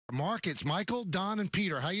Mark, it's Michael, Don, and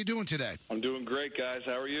Peter. How you doing today? I'm doing great, guys.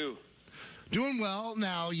 How are you? Doing well.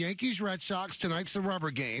 Now, Yankees, Red Sox, tonight's the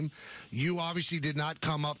rubber game. You obviously did not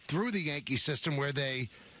come up through the Yankee system where they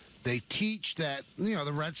teach that,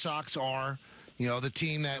 the Red Sox are, the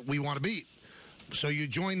team that we want to beat. So you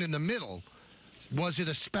joined in the middle. Was it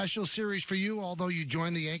a special series for you, although you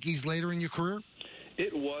joined the Yankees later in your career?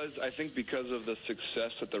 It was, I think, because of the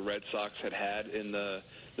success that the Red Sox had in the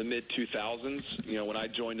mid-2000s. When I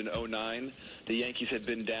joined in 2009, the Yankees had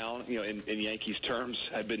been down, in Yankees terms,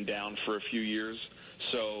 had been down for a few years.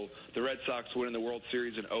 So the Red Sox winning the World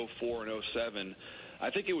Series in 2004 and 2007, I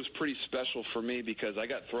think it was pretty special for me because I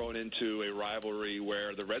got thrown into a rivalry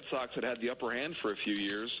where the Red Sox had the upper hand for a few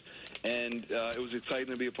years, and it was exciting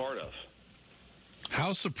to be a part of.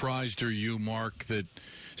 How surprised are you, Mark, that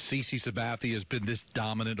CeCe Sabathia has been this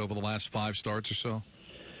dominant over the last 5 starts or so?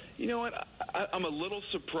 You know what? I'm a little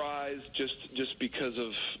surprised just because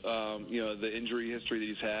of the injury history that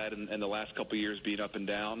he's had and the last couple of years being up and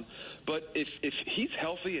down. But if he's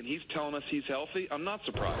healthy and he's telling us he's healthy, I'm not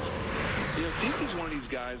surprised. CeCe's one of these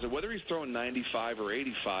guys that whether he's throwing 95 or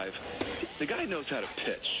 85, the guy knows how to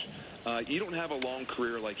pitch. You don't have a long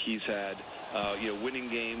career like he's had, winning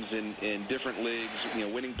games in different leagues,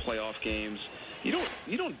 winning playoff games. You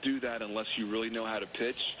don't do that unless you really know how to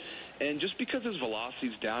pitch. And just because his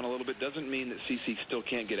velocity's down a little bit doesn't mean that CeCe still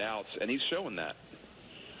can't get outs, and he's showing that.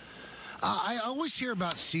 I always hear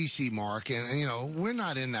about CeCe, Mark, and, we're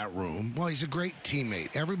not in that room. Well, he's a great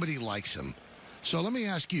teammate. Everybody likes him. So let me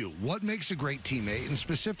ask you, what makes a great teammate? And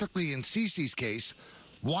specifically in CeCe's case,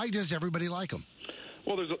 why does everybody like him?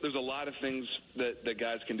 Well, there's a lot of things that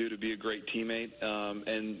guys can do to be a great teammate,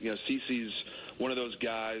 and CeCe's one of those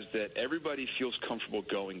guys that everybody feels comfortable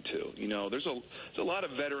going to. There's a lot of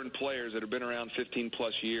veteran players that have been around 15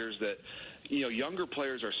 plus years that younger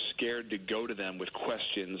players are scared to go to them with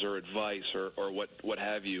questions or advice or what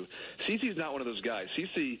have you. CeCe's not one of those guys.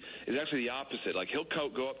 CeCe is actually the opposite. Like, he'll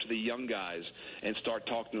go up to the young guys and start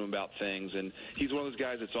talking to them about things. And he's one of those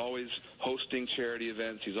guys that's always hosting charity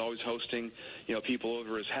events. He's always hosting, people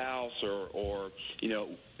over his house or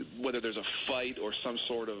whether there's a fight or some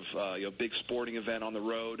sort of big sporting event on the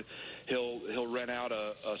road, he'll rent out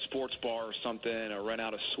a sports bar or something, or rent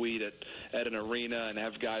out a suite at an arena and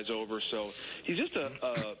have guys over. So he's just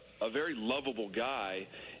a very lovable guy,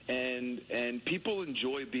 and people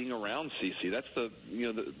enjoy being around CeCe. That's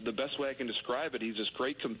the best way I can describe it. He's this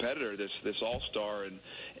great competitor, this all-star,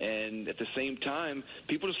 and at the same time,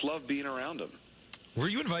 people just love being around him. Were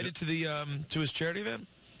you invited to the to his charity event?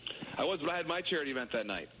 I was, but I had my charity event that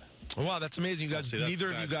night. Wow, that's amazing. You guys,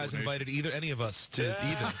 neither of you guys invited any of us to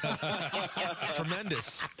either.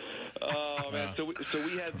 Tremendous. Oh man!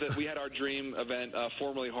 So we had our dream event,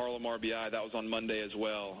 formerly Harlem RBI. That was on Monday as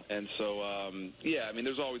well. And so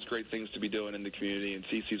there's always great things to be doing in the community, and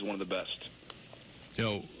CeCe's one of the best.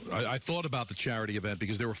 I thought about the charity event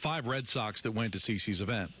because there were 5 Red Sox that went to CeCe's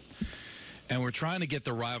event. And we're trying to get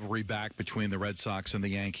the rivalry back between the Red Sox and the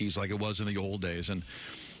Yankees like it was in the old days. And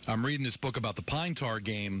I'm reading this book about the Pine Tar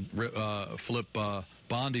game Flip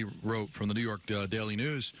Bondi wrote from the New York Daily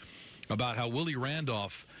News about how Willie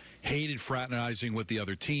Randolph hated fraternizing with the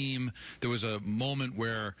other team. There was a moment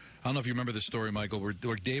where, I don't know if you remember this story, Michael, where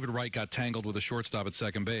David Wright got tangled with a shortstop at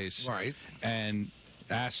second base. Right. And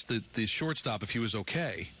asked the shortstop if he was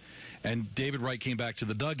okay. And David Wright came back to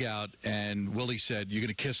the dugout, and Willie said, "You going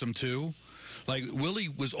to kiss him too?" Like, Willie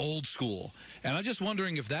was old school. And I'm just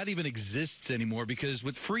wondering if that even exists anymore, because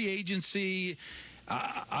with free agency,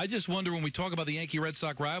 I just wonder, when we talk about the Yankee-Red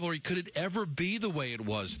Sox rivalry, could it ever be the way it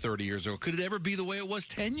was 30 years ago? Could it ever be the way it was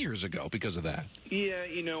 10 years ago because of that? Yeah,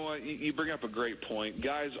 you know what? You bring up a great point.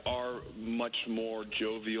 Guys are much more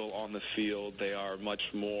jovial on the field. They are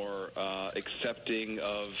much more accepting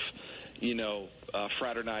of,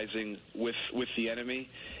 fraternizing with the enemy.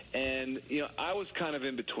 And, I was kind of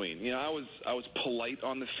in between. I was polite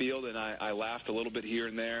on the field, and I laughed a little bit here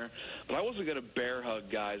and there. But I wasn't going to bear hug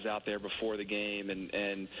guys out there before the game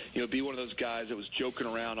and be one of those guys that was joking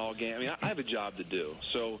around all game. I mean, I have a job to do.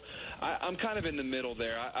 So I'm kind of in the middle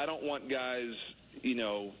there. I don't want guys,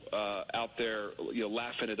 out there,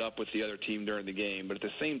 laughing it up with the other team during the game. But at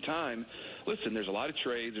the same time, listen, there's a lot of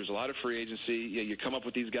trades. There's a lot of free agency. You come up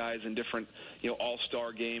with these guys in different,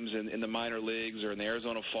 all-star games in the minor leagues or in the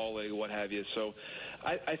Arizona Fall League, what have you. So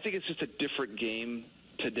I think it's just a different game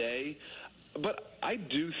today. But I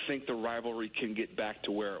do think the rivalry can get back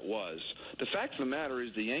to where it was. The fact of the matter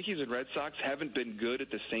is the Yankees and Red Sox haven't been good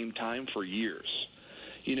at the same time for years.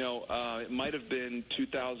 It might have been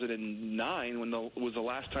 2009 when was the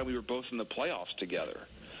last time we were both in the playoffs together.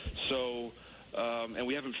 So and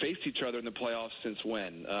we haven't faced each other in the playoffs since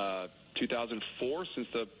when? 2004, since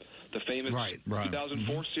the famous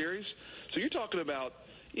 2004 series. So you're talking about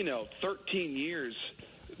 13 years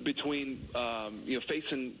between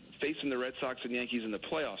facing the Red Sox and Yankees in the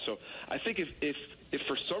playoffs. So I think if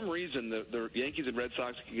for some reason the Yankees and Red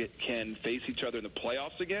Sox can face each other in the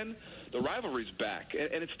playoffs again, the rivalry's back,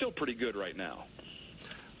 and it's still pretty good right now.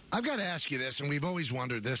 I've got to ask you this, and we've always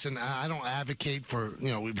wondered this, and I don't advocate for,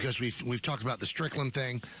 because we've talked about the Strickland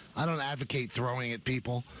thing. I don't advocate throwing at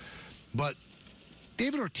people, but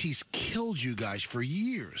David Ortiz killed you guys for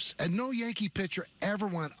years, and no Yankee pitcher ever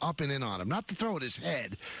went up and in on him. Not to throw at his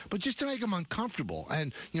head, but just to make him uncomfortable.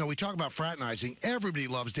 And, we talk about fraternizing. Everybody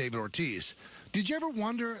loves David Ortiz. Did you ever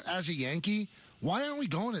wonder, as a Yankee, why aren't we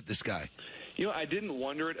going at this guy? I didn't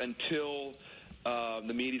wonder it until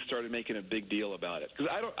the media started making a big deal about it.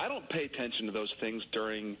 Because I don't pay attention to those things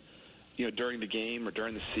during the game or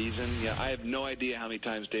during the season. I have no idea how many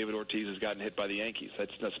times David Ortiz has gotten hit by the Yankees.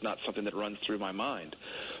 That's not something that runs through my mind.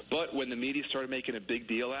 But when the media started making a big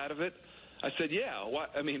deal out of it, I said,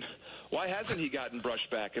 why hasn't he gotten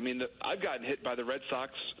brushed back? I've gotten hit by the Red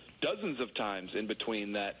Sox dozens of times in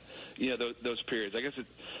between that, those periods. I guess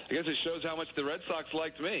it shows how much the Red Sox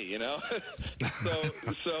liked me,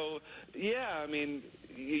 So yeah,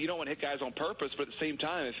 you don't want to hit guys on purpose, but at the same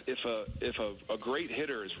time, if a great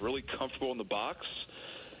hitter is really comfortable in the box,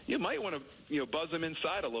 you might want to buzz them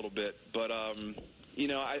inside a little bit. But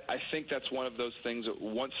I think that's one of those things that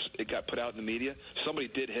once it got put out in the media, somebody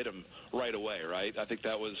did hit him right away, right? I think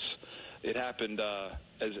it happened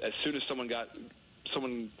as soon as someone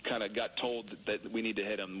kind of got told that we need to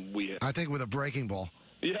hit him. I think with a breaking ball.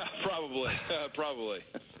 Yeah, probably, probably.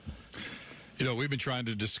 We've been trying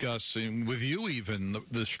to discuss with you even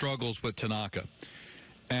the struggles with Tanaka.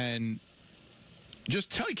 And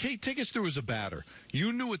just take us through as a batter.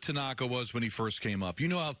 You knew what Tanaka was when he first came up. You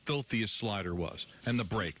know how filthy his slider was and the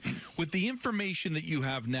break. With the information that you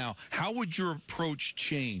have now, how would your approach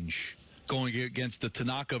change going against the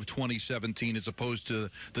Tanaka of 2017 as opposed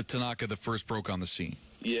to the Tanaka that first broke on the scene?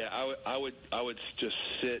 Yeah, I would just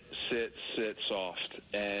sit soft.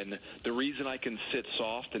 And the reason I can sit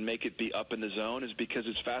soft and make it be up in the zone is because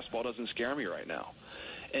his fastball doesn't scare me right now.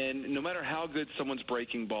 And no matter how good someone's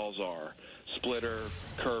breaking balls are, splitter,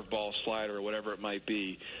 curveball, slider, or whatever it might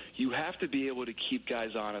be, you have to be able to keep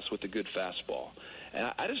guys honest with a good fastball.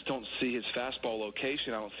 And I just don't see his fastball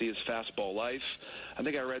location. I don't see his fastball life. I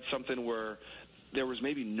think I read something where there was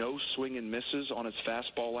maybe no swing and misses on his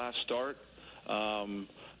fastball last start.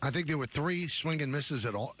 I think there were 3 swing and misses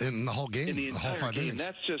in the whole game. In the entire whole 5 game. innings.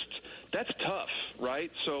 That's tough,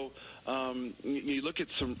 right? So you look at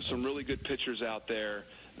some really good pitchers out there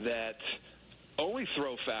that only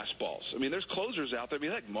throw fastballs. There's closers out there.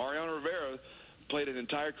 Like Mariano Rivera played an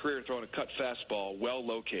entire career throwing a cut fastball, well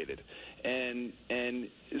located. And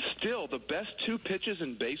still, the best 2 pitches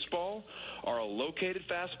in baseball are a located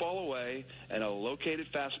fastball away and a located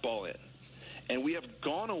fastball in. And we have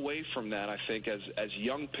gone away from that, I think, as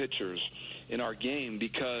young pitchers in our game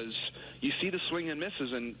because you see the swing and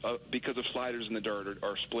misses because of sliders in the dirt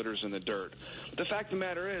or splitters in the dirt. But the fact of the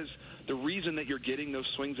matter is, the reason that you're getting those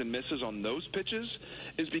swings and misses on those pitches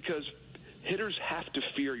is because hitters have to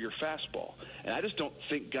fear your fastball. And I just don't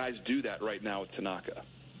think guys do that right now with Tanaka.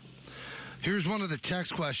 Here's one of the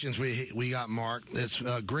text questions we got, Mark. It's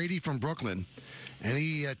Grady from Brooklyn, and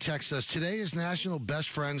he texts us, today is National Best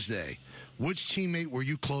Friends Day. Which teammate were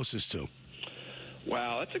you closest to?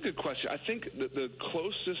 Wow, that's a good question. I think the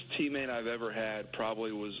closest teammate I've ever had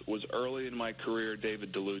probably was early in my career,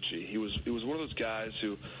 David DeLucci. He was one of those guys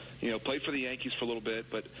who, played for the Yankees for a little bit,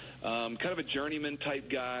 but kind of a journeyman type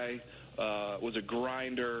guy, was a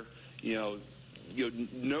grinder,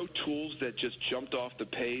 no tools that just jumped off the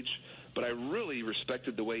page, but I really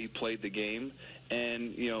respected the way he played the game.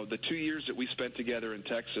 And, the 2 years that we spent together in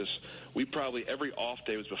Texas, we probably, every off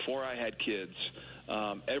day, it was before I had kids,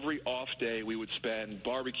 every off day we would spend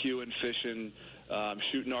barbecuing, fishing,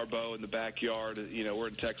 shooting our bow in the backyard. We're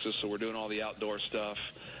in Texas, so we're doing all the outdoor stuff.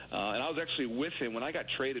 And I was actually with him. When I got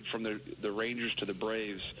traded from the Rangers to the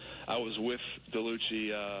Braves, I was with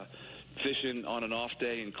DeLucci fishing on an off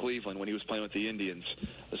day in Cleveland when he was playing with the Indians.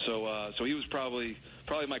 So he was probably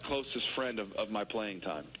my closest friend of my playing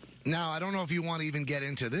time. Now, I don't know if you want to even get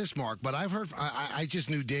into this, Mark, but I've heard, I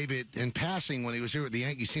just knew David in passing when he was here with the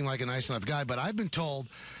Yankees, seemed like a nice enough guy, but I've been told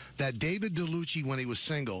that David DeLucci, when he was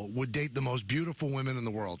single, would date the most beautiful women in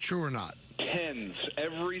the world. True or not? 10s,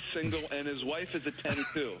 every single, and his wife is a 10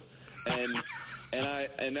 too.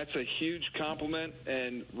 And that's a huge compliment.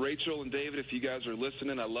 And Rachel and David, if you guys are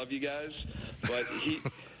listening, I love you guys. But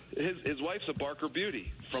His wife's a Barker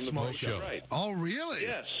beauty from the Smoke show. Right. Oh, really?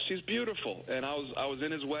 Yes, she's beautiful. And I was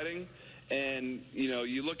in his wedding, and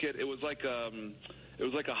you look at it was like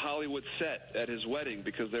a Hollywood set at his wedding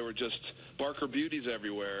because there were just Barker beauties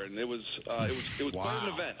everywhere, and it was Wow. quite an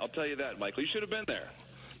event. I'll tell you that, Michael. You should have been there.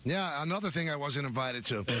 Yeah, another thing I wasn't invited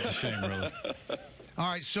to. It's a shame, really.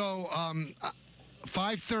 All right, so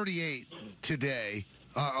 538 today,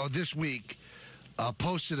 or this week,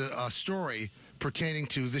 posted a story pertaining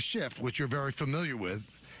to the shift, which you're very familiar with,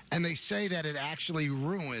 and they say that it actually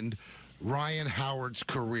ruined Ryan Howard's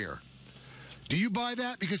career. Do you buy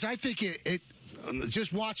that? Because I think it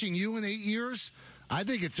just watching you in 8 years, I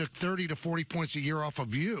think it took 30 to 40 points a year off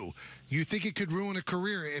of you. You think it could ruin a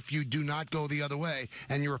career if you do not go the other way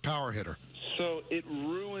and you're a power hitter? So it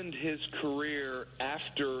ruined his career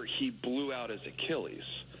after he blew out his Achilles.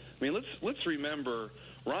 I mean, let's remember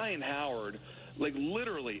Ryan Howard, like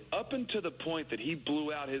literally up until the point that he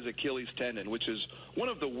blew out his Achilles tendon, which is one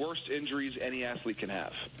of the worst injuries any athlete can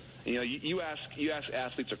have. You ask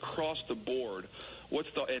athletes across the board,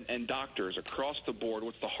 and doctors across the board,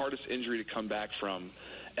 what's the hardest injury to come back from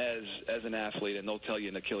as an athlete, and they'll tell you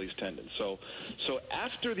an Achilles tendon. So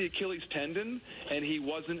after the Achilles tendon, and he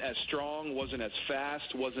wasn't as strong, wasn't as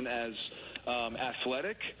fast, wasn't as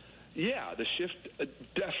athletic, yeah, the shift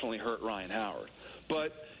definitely hurt Ryan Howard.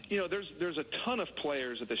 But there's a ton of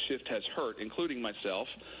players that the shift has hurt, including myself.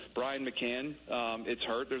 Brian McCann, it's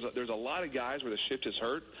hurt. There's a lot of guys where the shift has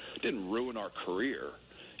hurt. It didn't ruin our career.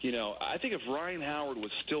 I think if Ryan Howard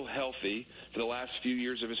was still healthy for the last few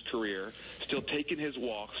years of his career, still taking his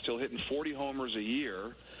walks, still hitting 40 homers a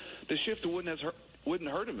year, the shift wouldn't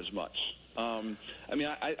hurt him as much.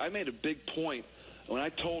 I made a big point when I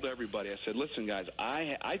told everybody. I said, listen, guys,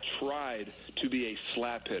 I tried to be a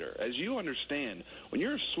slap hitter. As you understand, when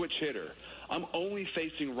you're a switch hitter, I'm only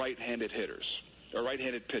facing right-handed hitters or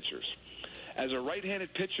right-handed pitchers. As a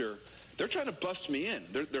right-handed pitcher, they're trying to bust me in.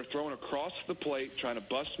 They're throwing across the plate, trying to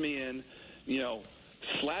bust me in.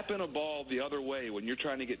 Slapping a ball the other way when you're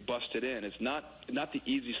trying to get busted in is not the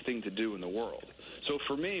easiest thing to do in the world. So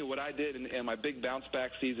for me, what I did in my big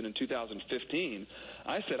bounce-back season in 2015,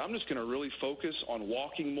 I said I'm just going to really focus on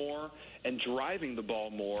walking more and driving the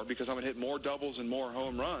ball more because I'm going to hit more doubles and more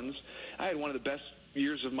home runs. I had one of the best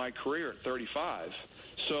years of my career at 35.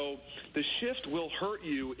 So the shift will hurt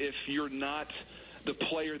you if you're not the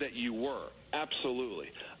player that you were.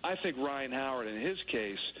 Absolutely. I think Ryan Howard, in his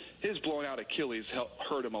case, his blown out Achilles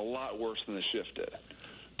hurt him a lot worse than the shift did.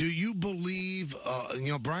 Do you believe,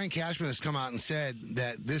 Brian Cashman has come out and said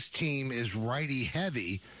that this team is righty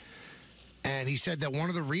heavy, and he said that one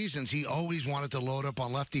of the reasons he always wanted to load up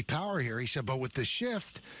on lefty power here, he said, but with the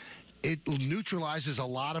shift, it neutralizes a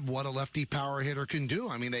lot of what a lefty power hitter can do.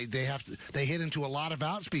 I mean, they hit into a lot of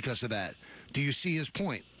outs because of that. Do you see his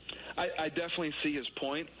point? I definitely see his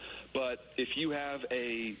point, but if you have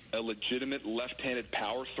a legitimate left-handed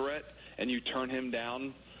power threat and you turn him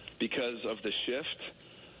down because of the shift,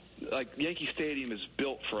 like Yankee Stadium is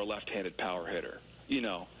built for a left-handed power hitter.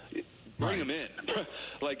 Bring him in.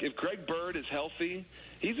 Like if Greg Bird is healthy,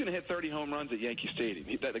 he's going to hit 30 home runs at Yankee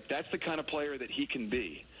Stadium. That's the kind of player that he can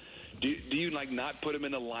be. Do you not put him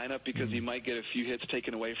in the lineup because he might get a few hits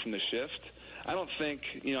taken away from the shift? I don't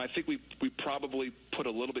think, I think we probably put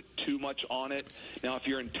a little bit too much on it. Now, if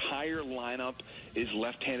your entire lineup is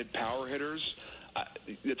left-handed power hitters,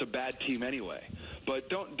 it's a bad team anyway. But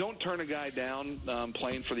don't turn a guy down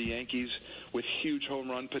playing for the Yankees with huge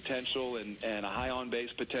home run potential and a high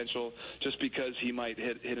on-base potential just because he might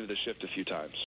hit into the shift a few times.